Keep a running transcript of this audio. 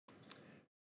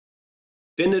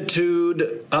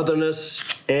Finitude,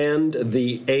 Otherness, and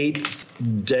the eighth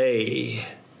day.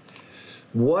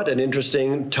 What an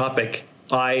interesting topic.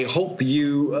 I hope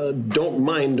you don't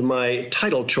mind my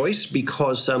title choice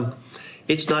because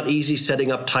it's not easy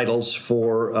setting up titles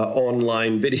for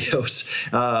online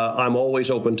videos. I'm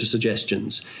always open to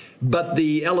suggestions. But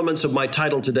the elements of my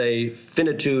title today,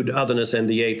 Finitude, Otherness, and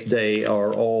the eighth day,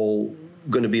 are all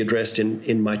going to be addressed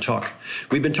in my talk.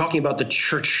 We've been talking about the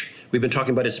church. We've been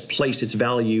talking about its place, its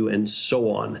value, and so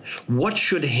on. What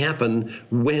should happen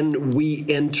when we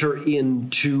enter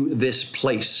into this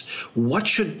place? What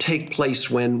should take place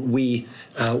when we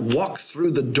walk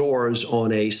through the doors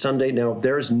on a Sunday? Now,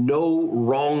 there is no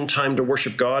wrong time to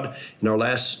worship God. In our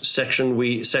last session,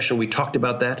 we talked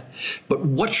about that. But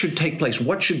what should take place?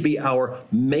 What should be our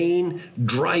main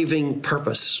driving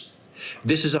purpose?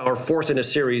 This is our fourth in a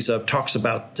series of talks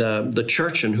about the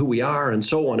church and who we are and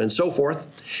so on and so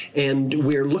forth. And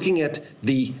we're looking at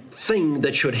the thing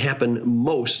that should happen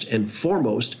most and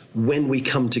foremost when we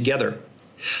come together.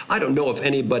 I don't know if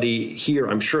anybody here,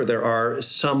 I'm sure there are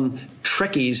some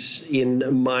Trekkies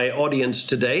in my audience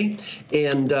today.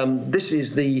 And this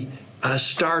is the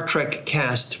Star Trek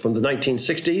cast from the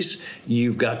 1960s.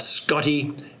 You've got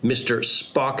Scotty, Mr.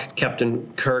 Spock,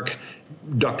 Captain Kirk,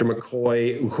 Dr.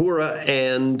 McCoy, Uhura,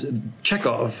 and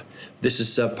Chekhov. This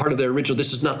is part of their original.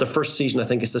 This is not the first season. I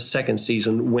think it's the second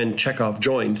season when Chekhov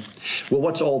joined. Well,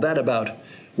 what's all that about?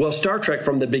 Well, Star Trek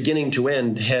from the beginning to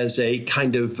end has a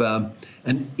kind of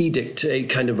an edict, a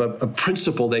kind of a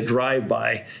principle they drive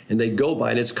by and they go by,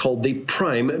 and it's called the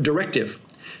Prime Directive.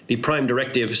 The Prime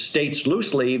Directive states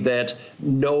loosely that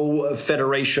no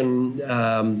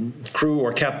Federation crew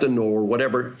or captain or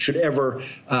whatever should ever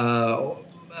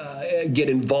get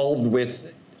involved with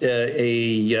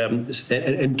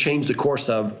and change the course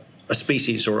of a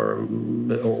species or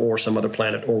some other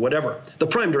planet or whatever. The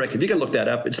Prime Directive, you can look that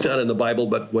up. It's not in the Bible,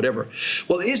 but whatever.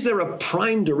 Well, is there a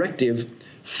Prime Directive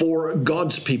for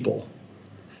God's people?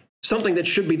 Something that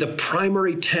should be the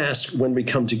primary task when we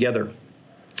come together.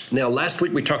 Now, last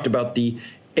week we talked about the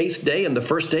eighth day and the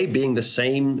first day being the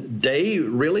same day,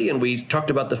 really, and we talked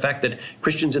about the fact that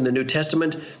Christians in the New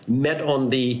Testament met on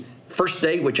the first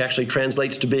day, which actually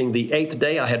translates to being the eighth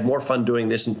day. I had more fun doing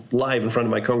this live in front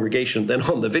of my congregation than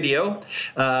on the video.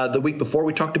 The week before,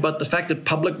 we talked about the fact that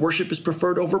public worship is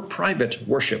preferred over private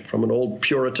worship from an old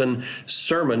Puritan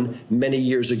sermon many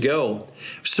years ago.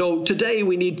 So today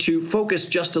we need to focus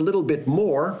just a little bit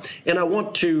more, and I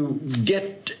want to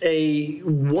get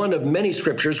one of many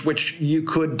scriptures which you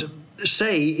could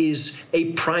say is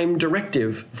a prime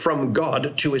directive from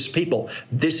God to his people.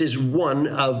 This is one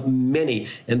of many,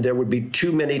 and there would be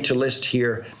too many to list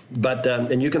here, but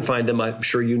and you can find them. I'm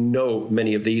sure you know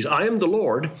many of these. I am the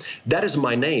Lord, that is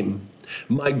my name.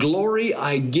 My glory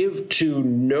I give to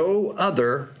no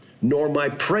other, nor my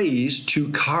praise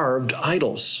to carved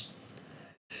idols.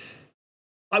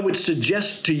 I would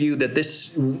suggest to you that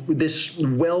this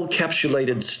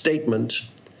well-capsulated statement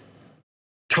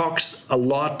talks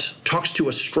to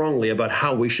us strongly about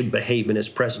how we should behave in his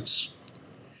presence,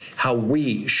 how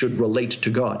we should relate to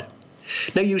God.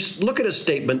 Now, you look at a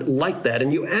statement like that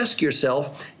and you ask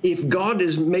yourself if God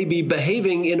is maybe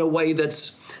behaving in a way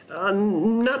that's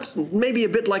not maybe a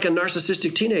bit like a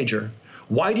narcissistic teenager.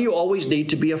 Why do you always need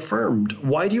to be affirmed?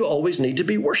 Why do you always need to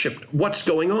be worshiped? What's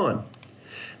going on?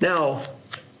 Now,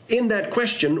 in that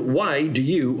question, why do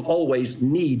you always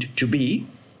need to be,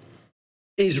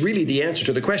 is really the answer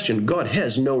to the question. God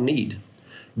has no need.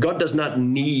 God does not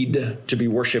need to be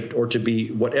worshiped or to be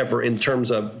whatever in terms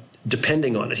of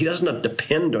depending on it. He does not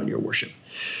depend on your worship.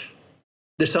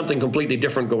 There's something completely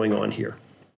different going on here.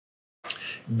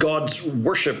 God's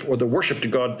worship, or the worship to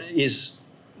God, is,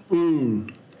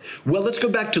 well, let's go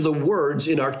back to the words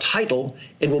in our title,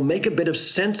 and we'll make a bit of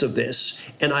sense of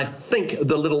this. And I think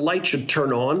the little light should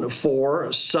turn on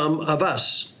for some of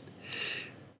us.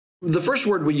 The first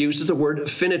word we use is the word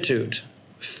finitude.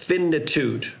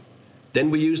 Finitude. Then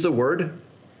we use the word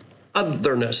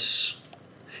otherness.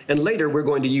 And later we're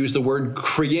going to use the word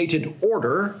created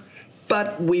order,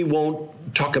 but we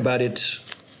won't talk about it.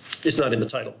 It's not in the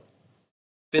title.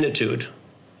 Finitude.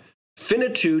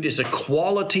 Finitude is a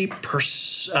quality,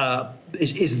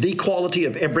 is the quality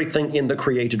of everything in the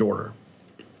created order.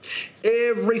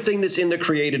 Everything that's in the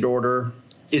created order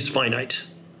is finite.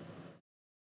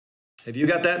 Have you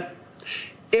got that?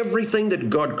 Everything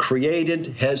that God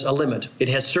created has a limit. It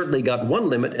has certainly got one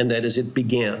limit, and that is it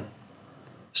began.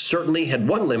 Certainly had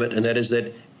one limit, and that is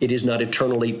that it is not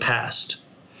eternally past.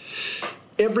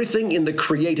 Everything in the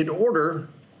created order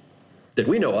that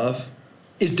we know of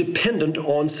is dependent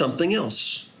on something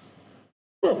else.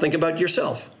 Well, think about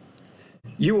yourself.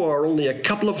 You are only a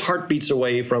couple of heartbeats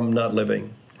away from not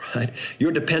living. Right?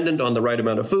 You're dependent on the right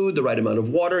amount of food, the right amount of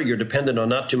water. You're dependent on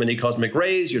not too many cosmic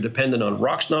rays. You're dependent on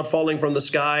rocks not falling from the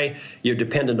sky. You're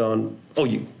dependent on,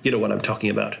 you know what I'm talking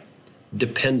about.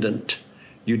 Dependent.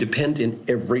 You depend in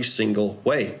every single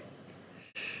way.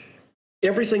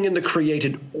 Everything in the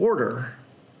created order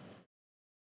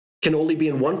can only be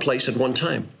in one place at one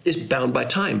time. Is bound by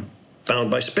time, bound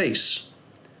by space.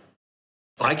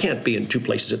 I can't be in two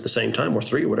places at the same time, or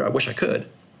three, or whatever. I wish I could.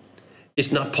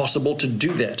 It's not possible to do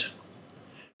that.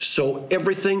 So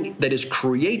everything that is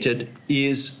created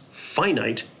is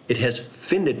finite. It has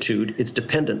finitude. It's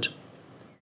dependent.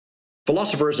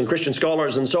 Philosophers and Christian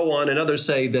scholars and so on and others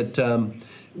say that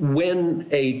when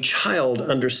a child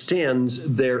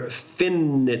understands their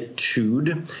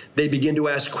finitude, they begin to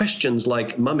ask questions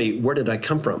like, Mommy, where did I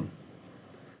come from?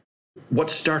 What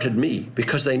started me?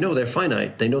 Because they know they're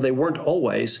finite. They know they weren't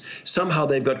always. Somehow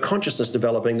they've got consciousness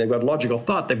developing. They've got logical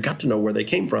thought. They've got to know where they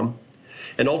came from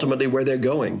and ultimately where they're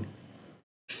going.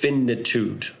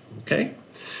 Finitude, okay?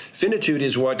 Finitude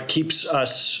is what keeps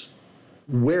us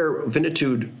where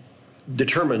finitude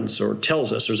determines or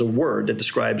tells us. There's a word that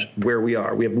describes where we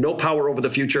are. We have no power over the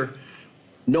future,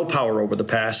 no power over the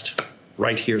past.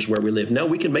 Right here's where we live. Now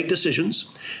we can make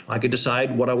decisions. I could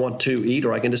decide what I want to eat,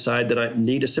 or I can decide that I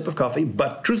need a sip of coffee.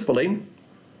 But truthfully,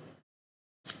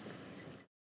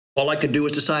 all I could do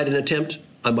is decide and attempt.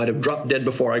 I might have dropped dead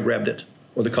before I grabbed it,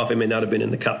 or the coffee may not have been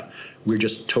in the cup. We're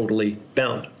just totally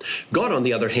bound. God, on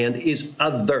the other hand, is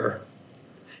other.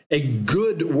 A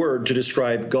good word to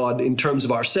describe God in terms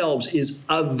of ourselves is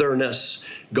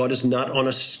otherness. God is not on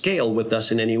a scale with us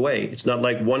in any way. It's not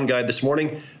like one guy this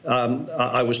morning.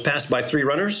 I was passed by two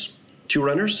runners.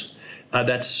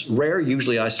 That's rare.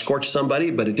 Usually I scorch somebody,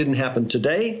 but it didn't happen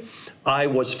today. I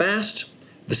was fast.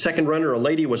 The second runner, a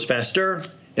lady, was faster.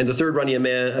 And the third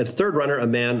runner, a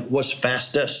man, was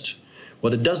fastest.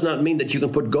 Well, it does not mean that you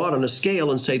can put God on a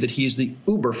scale and say that he is the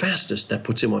uber fastest. That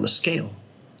puts him on a scale.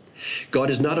 God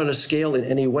is not on a scale in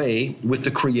any way with the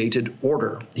created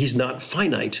order. He's not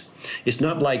finite. It's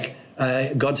not like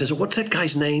God says, what's that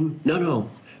guy's name? No.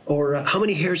 Or how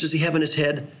many hairs does he have in his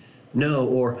head? No.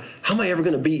 Or how am I ever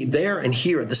going to be there and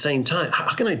here at the same time?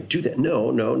 How can I do that?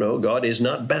 No. God is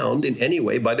not bound in any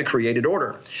way by the created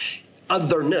order.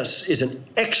 Otherness is an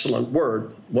excellent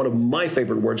word, one of my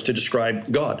favorite words to describe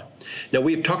God. Now,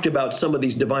 we've talked about some of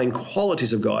these divine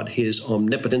qualities of God, his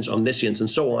omnipotence, omniscience, and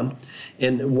so on,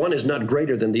 and one is not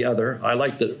greater than the other. I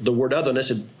like the word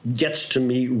otherness. It gets to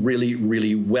me really,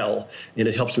 really well, and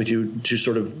it helps me to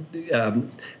sort of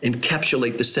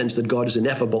encapsulate the sense that God is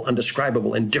ineffable,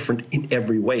 undescribable, and different in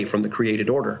every way from the created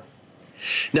order.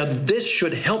 Now, this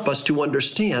should help us to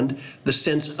understand the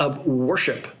sense of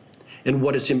worship and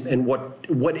what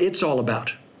it's all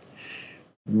about.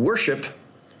 Worship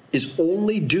is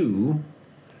only due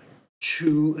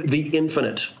to the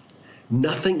infinite.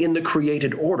 Nothing in the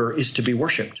created order is to be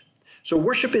worshipped. So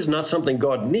worship is not something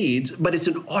God needs, but it's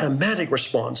an automatic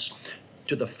response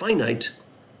to the finite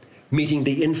meeting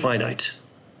the infinite.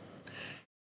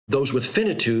 Those with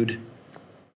finitude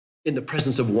in the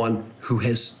presence of one who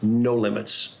has no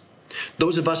limits.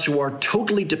 Those of us who are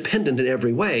totally dependent in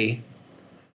every way,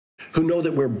 who know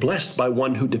that we're blessed by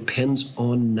one who depends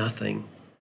on nothing.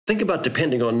 Think about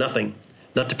depending on nothing.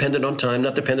 Not dependent on time,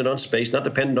 not dependent on space, not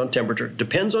dependent on temperature.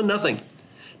 Depends on nothing.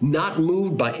 Not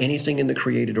moved by anything in the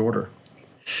created order.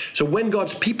 So when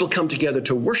God's people come together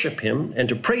to worship him and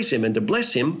to praise him and to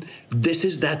bless him, this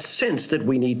is that sense that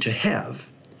we need to have.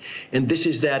 And this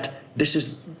is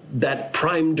that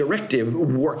prime directive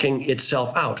working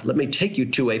itself out. Let me take you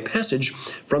to a passage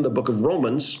from the book of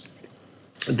Romans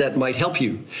that might help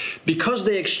you. Because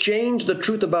they exchanged the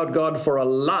truth about God for a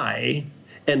lie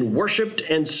and worshipped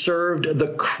and served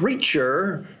the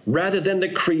creature rather than the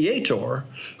Creator,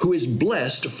 who is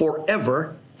blessed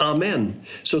forever. Amen.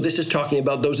 So this is talking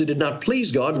about those who did not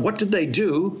please God. What did they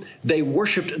do? They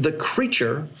worshipped the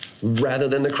creature rather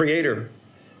than the Creator.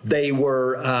 They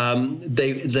were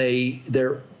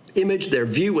their image, their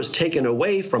view was taken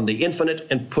away from the infinite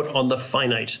and put on the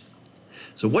finite.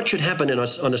 So what should happen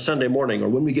on a Sunday morning or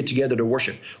when we get together to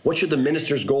worship? What should the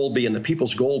minister's goal be and the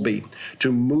people's goal be?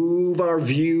 To move our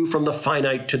view from the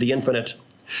finite to the infinite.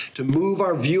 To move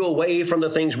our view away from the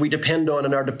things we depend on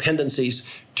and our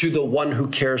dependencies to the one who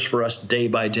cares for us day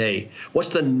by day. What's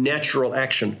the natural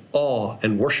action? Awe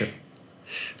and worship.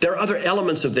 There are other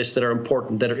elements of this that are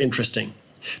important, that are interesting.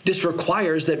 This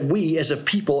requires that we as a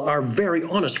people are very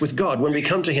honest with God when we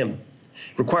come to him.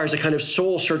 It requires a kind of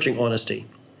soul-searching honesty.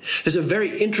 There's a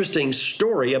very interesting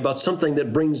story about something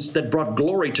that brought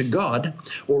glory to God,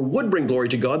 or would bring glory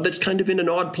to God, that's kind of in an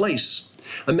odd place.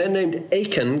 A man named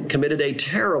Achan committed a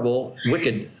terrible,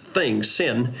 wicked thing,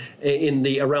 sin,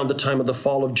 around the time of the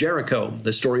fall of Jericho.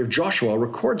 The story of Joshua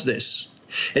records this.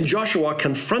 And Joshua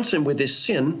confronts him with his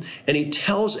sin, and he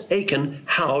tells Achan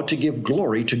how to give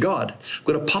glory to God. I'm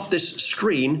going to pop this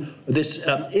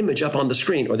image up on the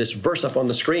screen, or this verse up on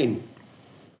the screen.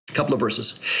 A couple of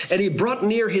verses. And he brought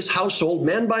near his household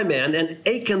man by man, and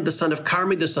Achan, the son of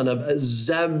Carmi, the son of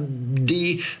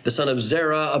Zabdi, the son of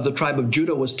Zerah of the tribe of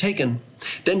Judah, was taken.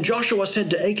 Then Joshua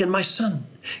said to Achan, my son,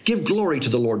 give glory to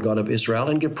the Lord God of Israel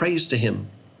and give praise to him.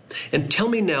 And tell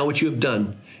me now what you have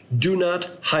done. Do not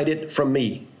hide it from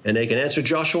me. And Achan answered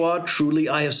Joshua, truly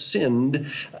I have sinned.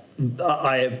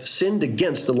 I have sinned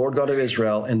against the Lord God of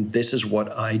Israel, and this is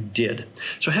what I did.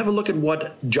 So have a look at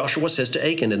what Joshua says to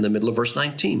Achan in the middle of verse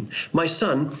 19. My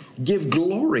son, give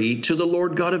glory to the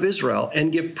Lord God of Israel,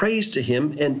 and give praise to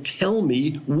him, and tell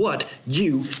me what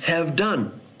you have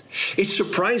done. It's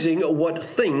surprising what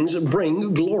things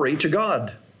bring glory to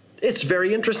God. It's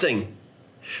very interesting.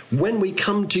 When we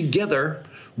come together,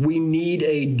 we need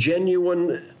a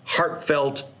genuine,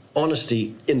 heartfelt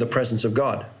honesty in the presence of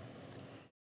God.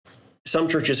 Some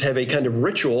churches have a kind of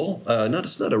ritual.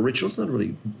 It's not a ritual. It's not really,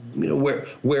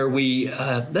 where we.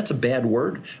 That's a bad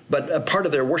word. But a part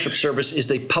of their worship service is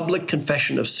the public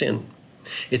confession of sin.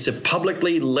 It's a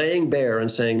publicly laying bare and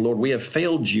saying, "Lord, we have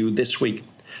failed you this week."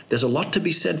 There's a lot to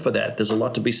be said for that. There's a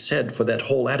lot to be said for that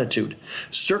whole attitude.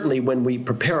 Certainly, when we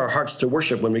prepare our hearts to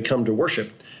worship, when we come to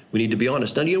worship, we need to be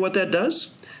honest. Now, do you know what that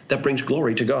does? That brings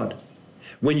glory to God.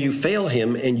 When you fail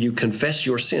Him and you confess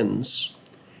your sins,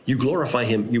 you glorify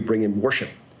Him, you bring Him worship.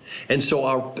 And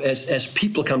so as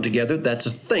people come together, that's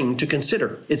a thing to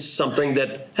consider. It's something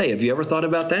that, hey, have you ever thought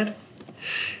about that?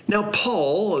 Now,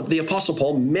 Paul, the Apostle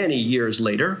Paul, many years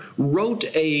later, wrote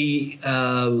a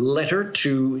letter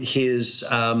to his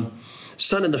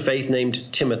son in the faith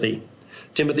named Timothy.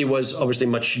 Timothy was obviously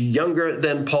much younger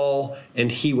than Paul, and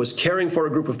he was caring for a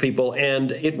group of people,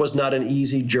 and it was not an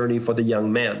easy journey for the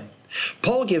young man.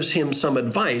 Paul gives him some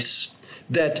advice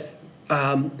that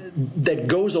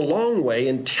goes a long way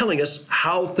in telling us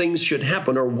how things should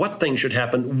happen or what things should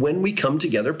happen when we come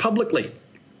together publicly.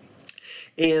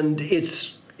 And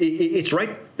it's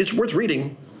worth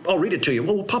reading. I'll read it to you.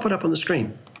 Well, we'll pop it up on the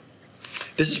screen.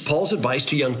 This is Paul's advice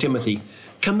to young Timothy.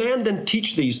 Command and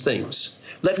teach these things.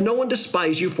 Let no one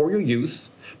despise you for your youth,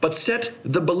 but set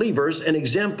the believers an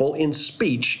example in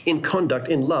speech, in conduct,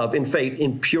 in love, in faith,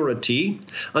 in purity.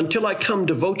 Until I come,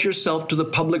 devote yourself to the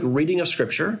public reading of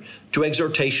Scripture, to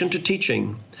exhortation, to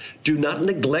teaching. Do not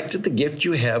neglect the gift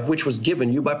you have, which was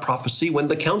given you by prophecy when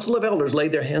the council of elders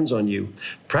laid their hands on you.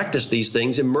 Practice these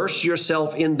things, immerse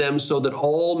yourself in them so that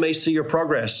all may see your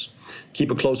progress.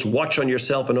 Keep a close watch on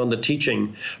yourself and on the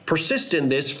teaching. Persist in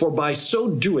this, for by so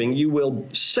doing you will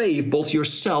save both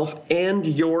yourself and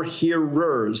your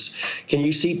hearers. Can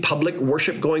you see public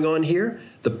worship going on here?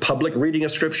 The public reading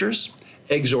of Scriptures,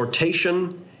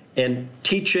 exhortation and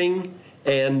teaching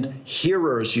and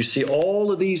hearers. You see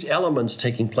all of these elements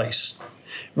taking place.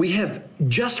 We have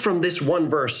just from this one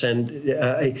verse and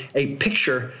a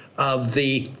picture of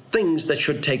the things that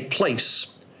should take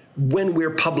place when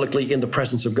we're publicly in the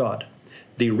presence of God.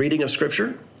 The reading of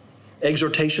Scripture,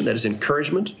 exhortation, that is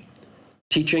encouragement,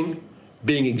 teaching,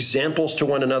 being examples to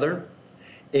one another,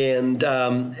 and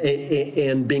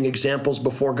being examples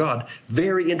before God.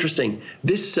 Very interesting.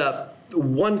 This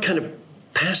one kind of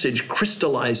passage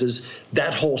crystallizes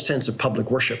that whole sense of public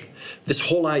worship. This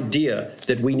whole idea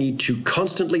that we need to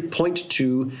constantly point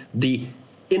to the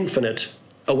infinite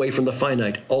away from the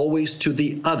finite, always to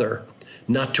the other,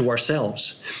 not to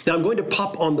ourselves. Now, I'm going to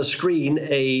pop on the screen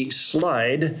a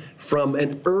slide from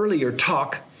an earlier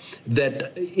talk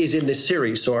that is in this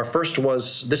series. So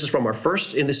this is from our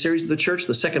first in the series of the church.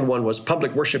 The second one was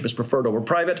public worship is preferred over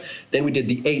private. Then we did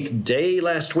the 8th day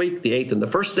last week, the 8th and the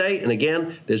first day. And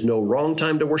again, there's no wrong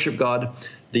time to worship God.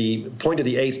 The point of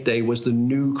the 8th day was the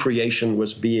new creation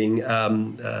was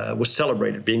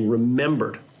celebrated, being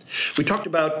remembered. We talked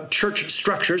about church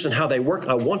structures and how they work.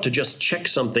 I want to just check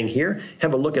something here,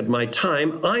 have a look at my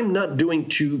time. I'm not doing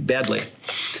too badly.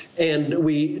 And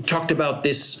we talked about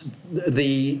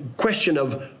the question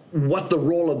of what the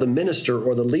role of the minister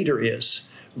or the leader is,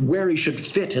 where he should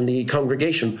fit in the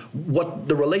congregation, what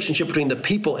the relationship between the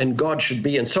people and God should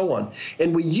be, and so on.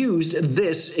 And we used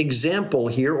this example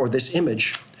here, or this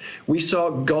image. We saw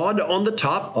God on the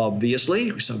top,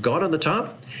 obviously. We saw God on the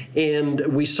top, and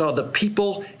we saw the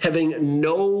people having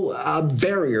no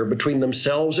barrier between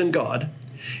themselves and God.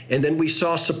 And then we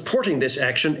saw supporting this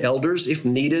action, elders, if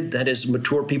needed, that is,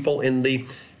 mature people in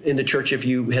the church, if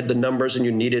you had the numbers and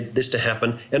you needed this to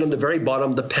happen. And on the very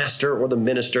bottom, the pastor or the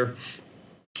minister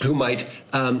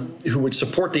who would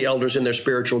support the elders in their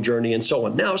spiritual journey and so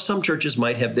on. Now, some churches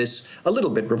might have this a little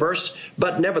bit reversed,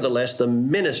 but nevertheless, the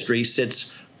ministry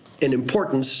sits in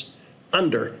importance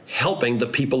under helping the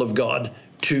people of God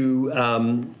to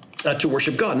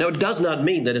worship God. Now, it does not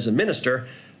mean that as a minister,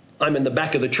 I'm in the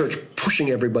back of the church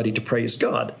pushing everybody to praise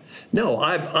God. No,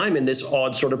 I'm in this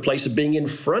odd sort of place of being in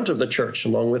front of the church,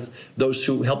 along with those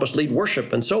who help us lead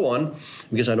worship and so on,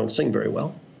 because I don't sing very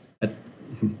well,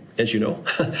 as you know.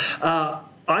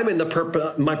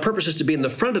 My purpose is to be in the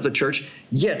front of the church,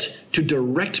 yet to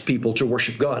direct people to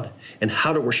worship God and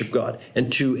how to worship God,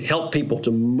 and to help people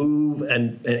to move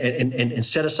and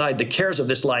set aside the cares of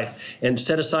this life and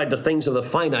set aside the things of the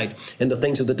finite and the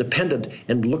things of the dependent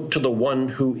and look to the one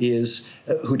who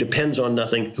depends on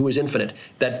nothing, who is infinite.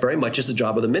 That very much is the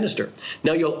job of the minister.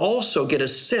 Now, you'll also get a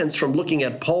sense from looking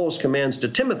at Paul's commands to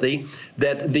Timothy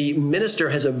that the minister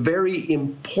has a very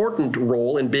important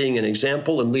role in being an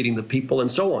example and leading the people and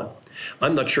so on.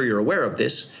 I'm not sure you're aware of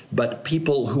this, but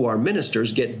people who are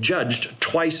ministers get judged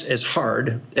twice as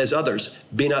hard as others.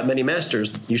 Be not many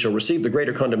masters, you shall receive the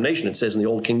greater condemnation, it says in the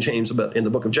Old King James, in the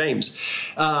book of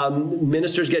James.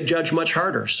 Ministers get judged much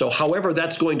harder. So however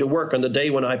that's going to work on the day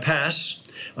when I pass,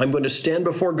 I'm going to stand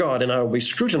before God and I will be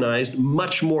scrutinized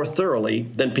much more thoroughly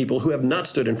than people who have not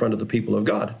stood in front of the people of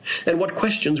God. And what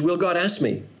questions will God ask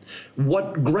me?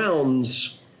 What will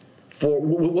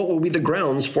be the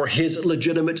grounds for his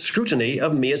legitimate scrutiny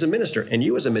of me as a minister, and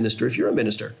you as a minister, if you're a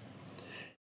minister?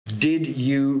 Did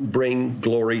you bring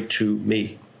glory to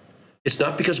me? It's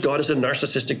not because God is a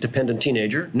narcissistic, dependent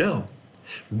teenager. No.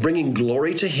 Bringing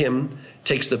glory to him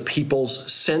takes the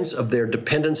people's sense of their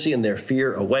dependency and their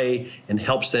fear away and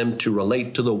helps them to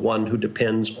relate to the one who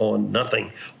depends on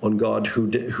nothing, on God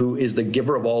who is the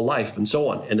giver of all life and so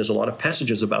on. And there's a lot of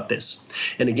passages about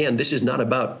this. And again, this is not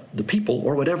about the people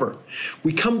or whatever.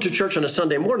 We come to church on a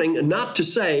Sunday morning not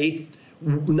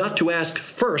to ask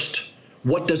first,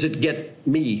 what does it get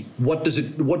me? What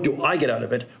do I get out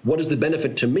of it? What is the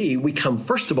benefit to me? We come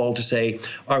first of all to say,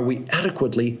 are we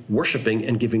adequately worshiping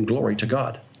and giving glory to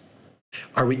God?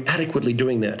 Are we adequately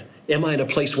doing that? Am I in a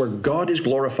place where God is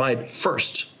glorified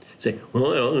first? Say,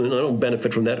 well, I don't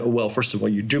benefit from that. Oh, well, first of all,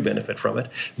 you do benefit from it.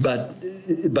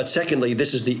 But secondly,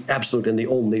 this is the absolute and the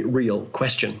only real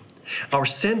question. Our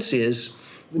sense is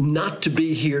not to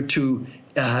be here to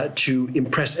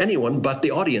impress anyone but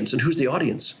the audience. And who's the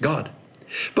audience? God.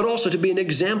 But also to be an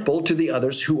example to the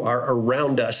others who are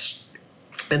around us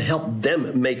and help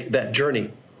them make that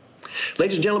journey.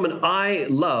 Ladies and gentlemen, I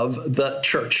love the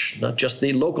church, not just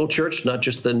the local church, not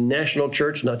just the national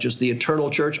church, not just the eternal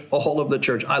church, all of the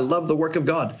church. I love the work of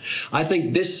God. I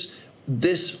think this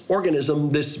organism,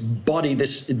 this body,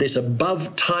 this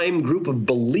above time group of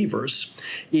believers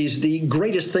is the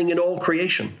greatest thing in all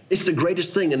creation. It's the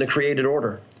greatest thing in the created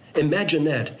order. Imagine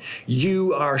that.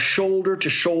 You are shoulder to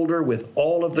shoulder with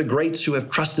all of the greats who have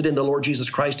trusted in the Lord Jesus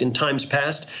Christ in times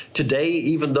past. Today,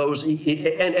 even those,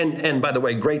 and by the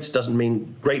way, greats doesn't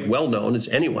mean great well-known. It's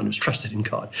anyone who's trusted in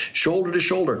God. Shoulder to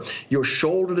shoulder. You're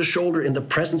shoulder to shoulder in the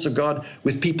presence of God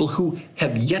with people who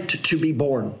have yet to be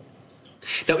born.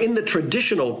 Now, in the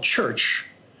traditional church,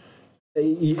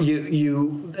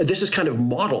 this is kind of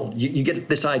modeled. You get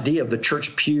this idea of the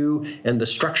church pew and the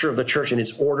structure of the church and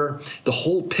its order. The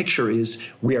whole picture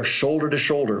is we are shoulder to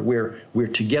shoulder. We're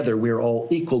together. We're all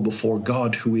equal before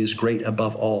God, who is great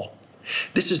above all.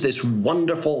 This is this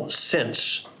wonderful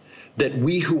sense that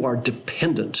we who are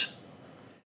dependent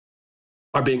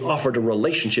are being offered a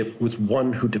relationship with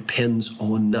one who depends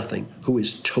on nothing, who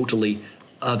is totally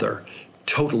other.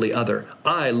 Totally other.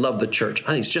 I love the church. I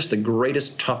think it's just the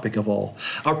greatest topic of all.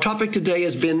 Our topic today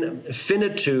has been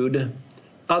finitude,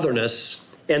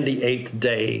 otherness, and the eighth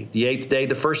day. The eighth day,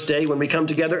 the first day when we come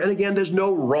together. And again, there's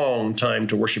no wrong time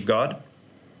to worship God.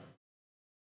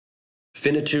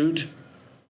 Finitude,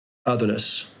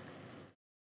 otherness.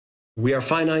 We are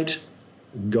finite.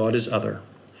 God is other.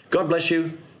 God bless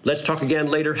you. Let's talk again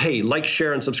later. Hey, like,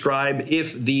 share, and subscribe.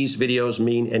 If these videos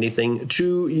mean anything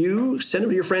to you, send them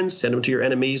to your friends, send them to your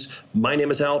enemies. My name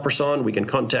is Al Person. We can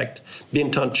be in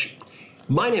touch.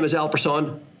 My name is Al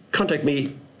Person. Contact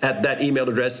me at that email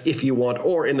address if you want,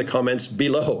 or in the comments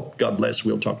below. God bless.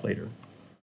 We'll talk later.